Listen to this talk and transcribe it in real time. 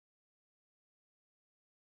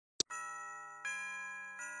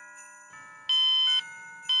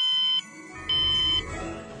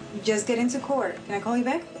Just get into court. Can I call you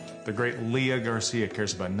back? The great Leah Garcia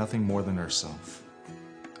cares about nothing more than herself.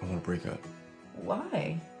 I want to break up.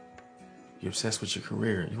 Why? You're obsessed with your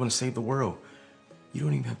career. You want to save the world. You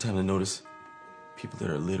don't even have time to notice people that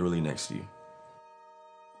are literally next to you.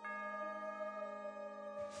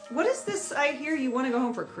 What is this I hear you want to go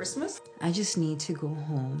home for Christmas? I just need to go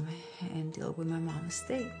home and deal with my mom's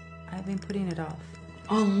estate. I've been putting it off.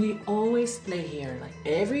 We always play here, like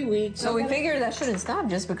every week. So we figured that shouldn't stop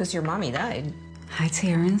just because your mommy died. Hi,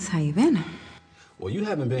 Terrence. How you been? Well, you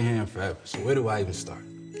haven't been here in forever, so where do I even start?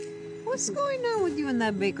 What's going on with you and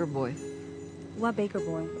that Baker boy? What Baker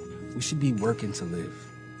boy? We should be working to live,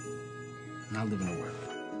 not living to work.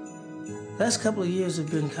 Last couple of years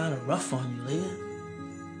have been kind of rough on you, Leah.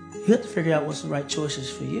 You have to figure out what's the right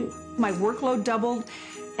choices for you. My workload doubled,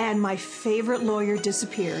 and my favorite lawyer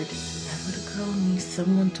disappeared. That little girl needs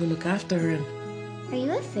someone to look after her. Are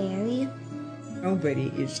you a fairy? Nobody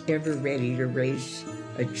is ever ready to raise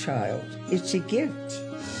a child. It's a gift.